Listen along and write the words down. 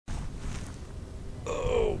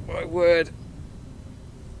my word.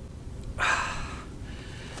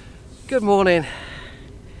 Good morning.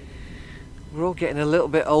 We're all getting a little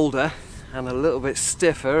bit older and a little bit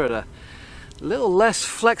stiffer and a little less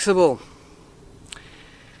flexible.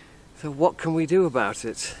 So what can we do about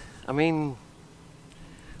it? I mean,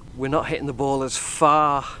 we're not hitting the ball as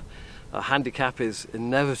far. Our handicap is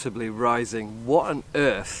inevitably rising. What on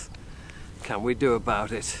earth can we do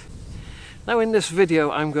about it? Now in this video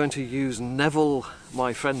I'm going to use Neville,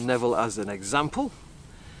 my friend Neville, as an example,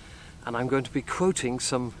 and I'm going to be quoting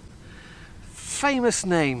some famous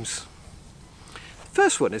names. The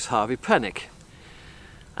first one is Harvey Penick,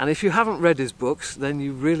 and if you haven't read his books then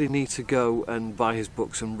you really need to go and buy his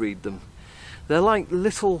books and read them. They're like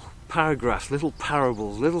little paragraphs, little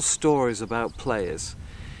parables, little stories about players.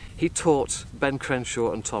 He taught Ben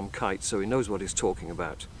Crenshaw and Tom Kite, so he knows what he's talking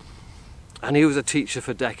about. And he was a teacher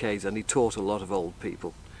for decades and he taught a lot of old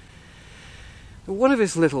people. One of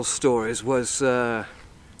his little stories was an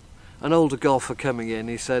older golfer coming in.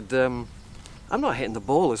 He said, I'm not hitting the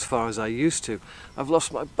ball as far as I used to. I've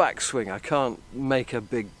lost my backswing. I can't make a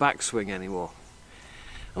big backswing anymore.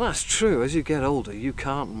 And that's true. As you get older, you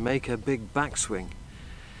can't make a big backswing.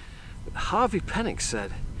 But Harvey Penick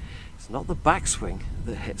said, it's not the backswing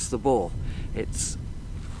that hits the ball. It's,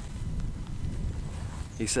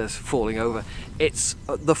 he says, falling over, it's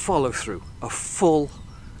the follow-through, a full,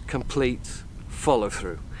 complete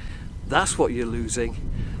follow-through. That's what you're losing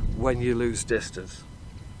when you lose distance.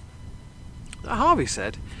 Now, Harvey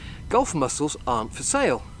said, golf muscles aren't for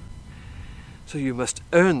sale, so you must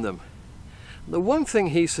earn them. The one thing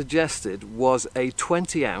he suggested was a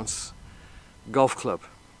 20-ounce golf club.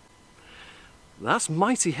 That's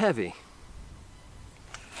mighty heavy.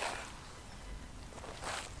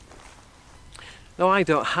 Now I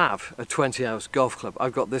don't have a 20-ounce golf club.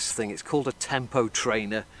 I've got this thing. It's called a tempo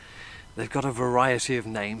trainer. They've got a variety of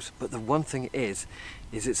names, but the one thing is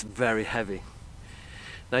it's very heavy.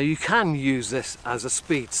 Now you can use this as a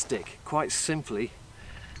speed stick. Quite simply,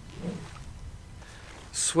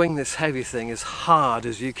 swing this heavy thing as hard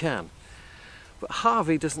as you can. But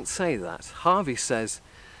Harvey doesn't say that. Harvey says,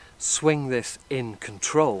 swing this in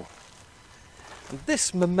control. And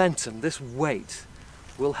this momentum, this weight,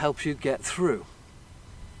 will help you get through.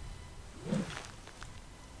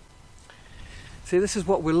 See, this is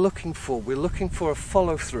what we're looking for. We're looking for a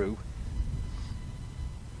follow-through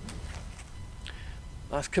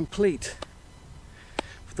that's complete,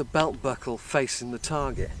 with the belt buckle facing the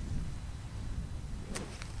target.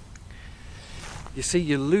 You see,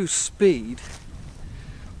 you lose speed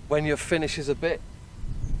when your finish is a bit,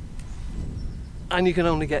 and you can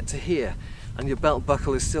only get to here, and your belt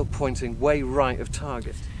buckle is still pointing way right of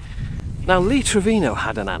target. Now Lee Trevino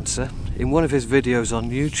had an answer in one of his videos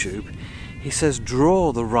on YouTube. He says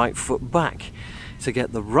draw the right foot back to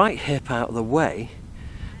get the right hip out of the way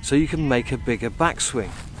so you can make a bigger backswing.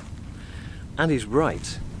 And he's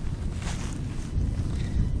right.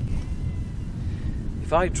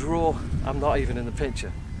 If I draw, I'm not even in the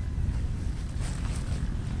picture.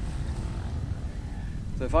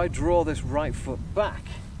 So if I draw this right foot back,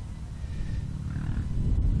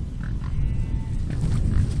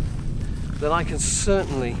 then I can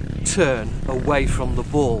certainly turn away from the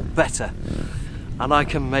ball better and I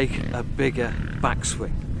can make a bigger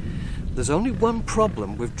backswing. There's only one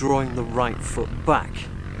problem with drawing the right foot back,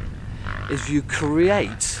 is you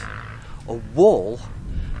create a wall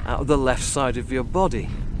out of the left side of your body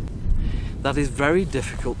that is very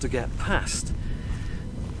difficult to get past.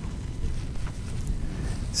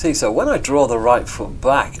 See, so when I draw the right foot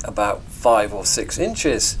back about 5 or 6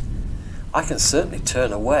 inches, I can certainly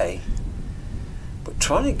turn away. But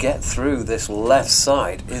trying to get through this left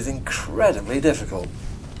side is incredibly difficult.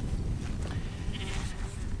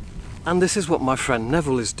 And this is what my friend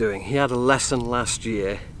Neville is doing. He had a lesson last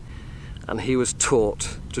year and he was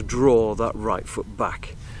taught to draw that right foot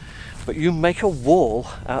back. But you make a wall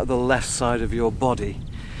out of the left side of your body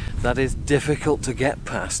that is difficult to get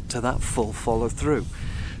past to that full follow through.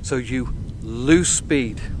 So you lose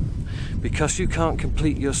speed. Because you can't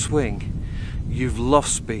complete your swing, you've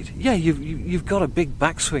lost speed. Yeah, you've got a big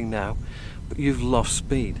backswing now, but you've lost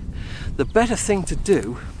speed. The better thing to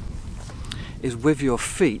do is with your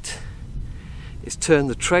feet is turn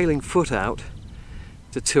the trailing foot out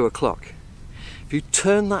to 2 o'clock. If you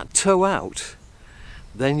turn that toe out,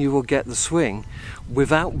 then you will get the swing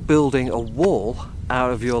without building a wall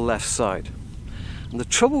out of your left side. And the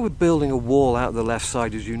trouble with building a wall out of the left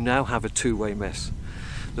side is you now have a two-way miss.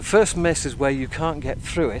 The first miss is where you can't get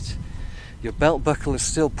through it. Your belt buckle is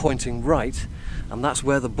still pointing right, and that's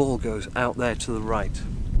where the ball goes, out there to the right.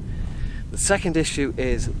 The second issue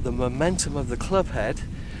is the momentum of the club head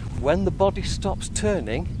when the body stops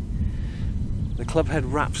turning, the club head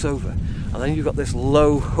wraps over, and then you've got this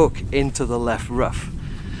low hook into the left rough.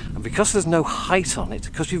 And because there's no height on it,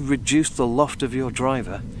 because you've reduced the loft of your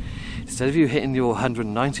driver, instead of you hitting your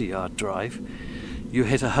 190 yard drive, you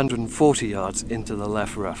hit 140 yards into the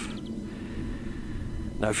left rough.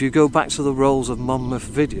 Now if you go back to the Rolls of Monmouth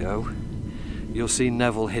video, you'll see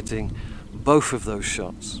Neville hitting both of those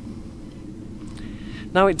shots.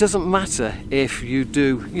 Now it doesn't matter if you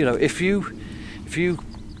do, if you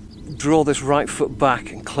draw this right foot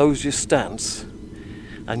back and close your stance,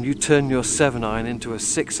 and you turn your 7-iron into a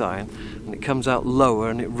 6-iron and it comes out lower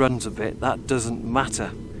and it runs a bit, that doesn't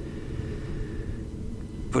matter.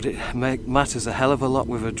 But it matters a hell of a lot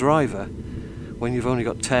with a driver when you've only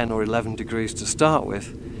got 10 or 11 degrees to start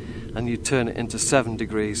with, and you turn it into 7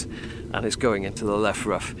 degrees and it's going into the left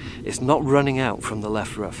rough. It's not running out from the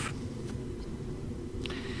left rough.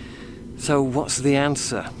 So what's the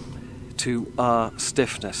answer to our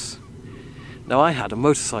stiffness? Now I had a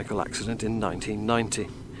motorcycle accident in 1990.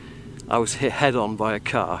 I was hit head on by a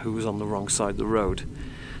car who was on the wrong side of the road.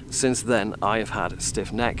 Since then I have had a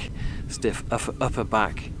stiff neck, stiff upper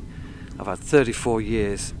back. I've had 34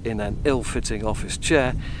 years in an ill-fitting office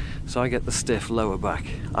chair, so I get the stiff lower back.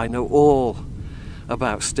 I know all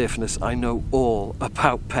about stiffness, I know all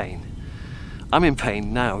about pain. I'm in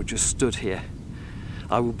pain now, just stood here.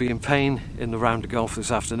 I will be in pain in the round of golf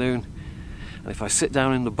this afternoon, and if I sit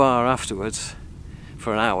down in the bar afterwards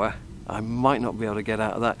for an hour, I might not be able to get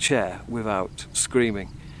out of that chair without screaming.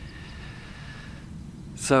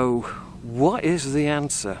 So what is the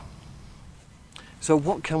answer? So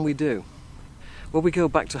what can we do? Well, we go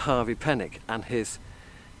back to Harvey Pennick and his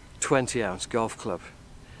 20-ounce golf club,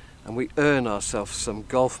 and we earn ourselves some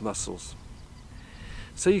golf muscles.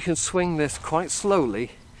 So you can swing this quite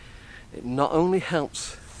slowly. It not only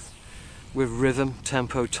helps with rhythm,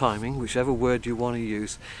 tempo, timing, whichever word you want to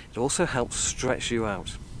use, it also helps stretch you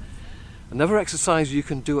out. Another exercise you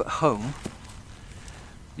can do at home,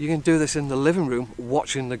 you can do this in the living room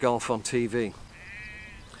watching the golf on TV.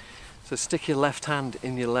 So stick your left hand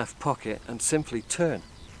in your left pocket and simply turn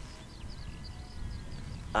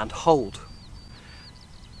and hold.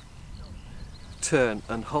 Turn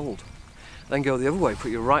and hold. Then go the other way,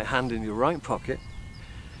 put your right hand in your right pocket,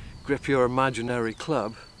 grip your imaginary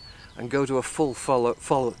club and go to a full follow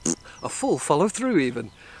through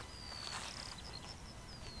even.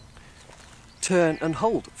 Turn and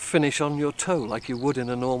hold. Finish on your toe like you would in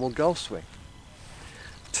a normal golf swing.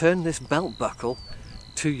 Turn this belt buckle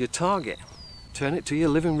to your target. Turn it to your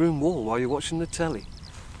living room wall while you're watching the telly.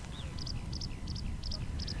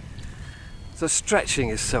 So stretching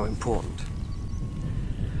is so important.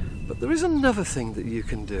 But there is another thing that you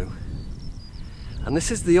can do. And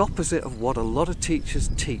this is the opposite of what a lot of teachers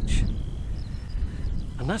teach.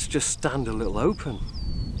 And that's just stand a little open.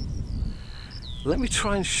 Let me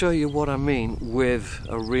try and show you what I mean with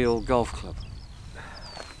a real golf club.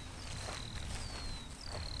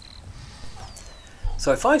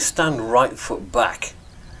 So if I stand right foot back,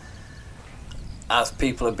 as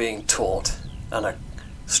people are being taught, and a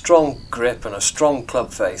strong grip and a strong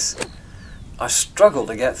club face, I struggle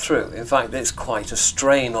to get through. In fact, it's quite a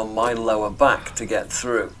strain on my lower back to get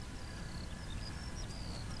through.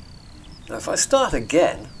 Now if I start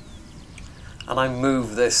again, and I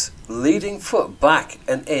move this leading foot back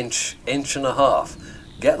an inch, inch and a half,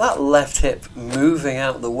 get that left hip moving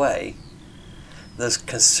out the way, there's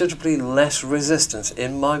considerably less resistance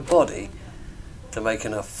in my body to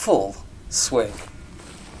making a full swing.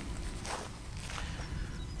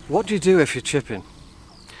 What do you do if you're chipping?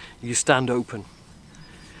 You stand open.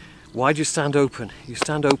 Why do you stand open? You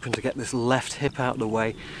stand open to get this left hip out of the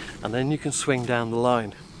way, and then you can swing down the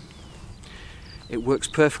line. It works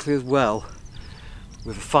perfectly as well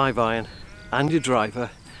with a 5-iron and your driver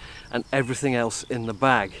and everything else in the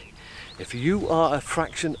bag. If you are a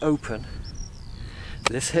fraction open,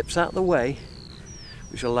 this hip's out the way,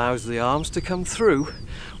 which allows the arms to come through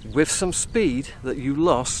with some speed that you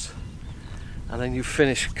lost, and then you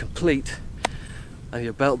finish complete and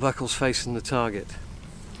your belt buckle's facing the target.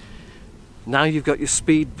 Now you've got your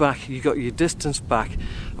speed back, you've got your distance back,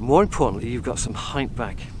 and more importantly you've got some height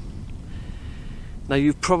back. Now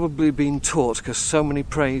you've probably been taught, because so many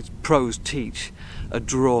pros teach, a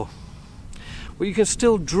draw. Well, you can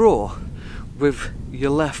still draw with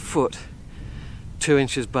your left foot 2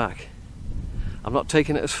 inches back. I'm not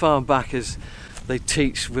taking it as far back as they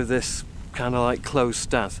teach with this kind of like closed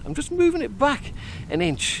stance. I'm just moving it back an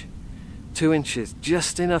inch, 2 inches,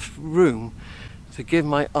 just enough room to give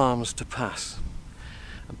my arms to pass.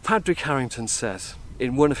 And Patrick Harrington says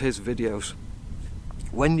in one of his videos,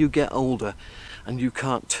 When you get older and you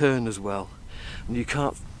can't turn as well, and you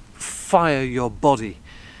can't fire your body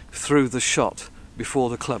through the shot before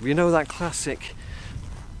the club. You know that classic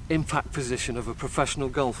impact position of a professional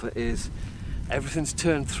golfer is everything's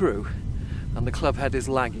turned through and the club head is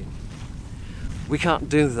lagging. We can't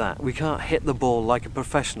do that. We can't hit the ball like a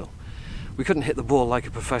professional. We couldn't hit the ball like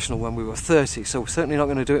a professional when we were 30, so we're certainly not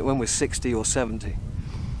going to do it when we're 60 or 70.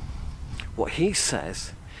 What he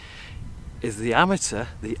says is the amateur,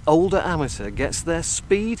 the older amateur, gets their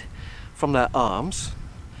speed from their arms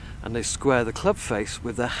and they square the club face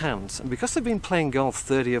with their hands. And because they've been playing golf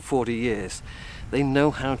 30 or 40 years, they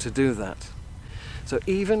know how to do that. So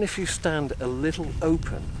even if you stand a little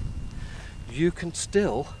open, you can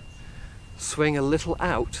still swing a little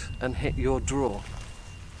out and hit your draw.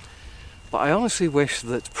 But I honestly wish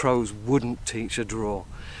that pros wouldn't teach a draw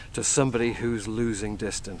to somebody who's losing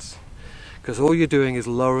distance, because all you're doing is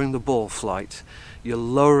lowering the ball flight, you're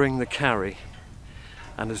lowering the carry.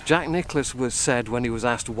 And as Jack Nicklaus said when he was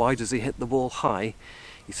asked why does he hit the ball high,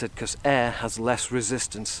 he said because air has less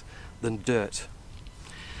resistance than dirt.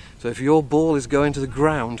 So if your ball is going to the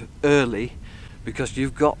ground early because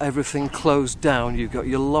you've got everything closed down, you've got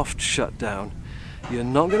your loft shut down, you're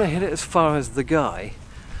not going to hit it as far as the guy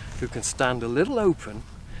who can stand a little open,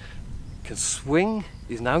 can swing,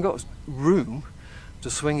 he's now got room to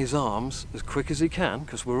swing his arms as quick as he can,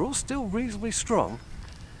 because we're all still reasonably strong,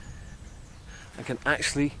 and can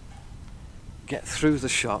actually get through the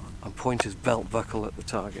shot and point his belt buckle at the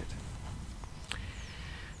target.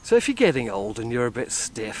 So if you're getting old and you're a bit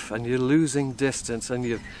stiff and you're losing distance and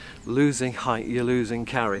you're losing height, you're losing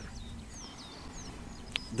carry,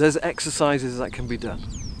 there's exercises that can be done.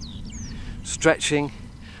 Stretching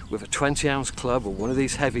with a 20-ounce club or one of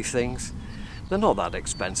these heavy things. They're not that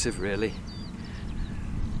expensive really.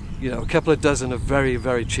 You know, a couple of dozen of very,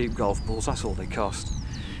 very cheap golf balls, that's all they cost.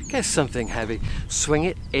 Get something heavy, swing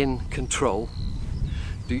it in control,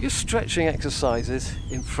 do your stretching exercises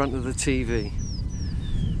in front of the TV,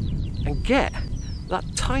 and get that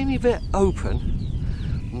tiny bit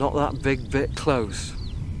open, not that big bit close.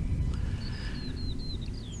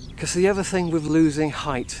 Because the other thing with losing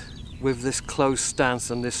height with this closed stance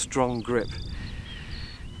and this strong grip,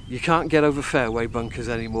 you can't get over fairway bunkers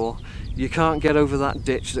anymore, you can't get over that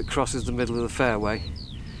ditch that crosses the middle of the fairway.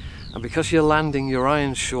 And because you're landing your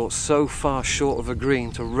iron short so far short of a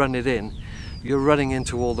green to run it in, you're running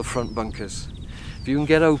into all the front bunkers. If you can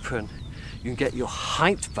get open, you can get your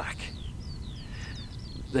height back,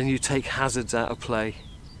 then you take hazards out of play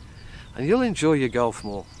and you'll enjoy your golf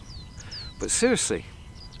more. But seriously,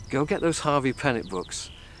 go get those Harvey Pennant books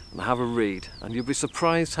and have a read, and you'll be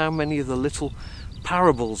surprised how many of the little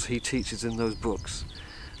parables he teaches in those books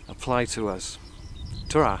apply to us.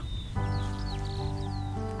 Ta-ra.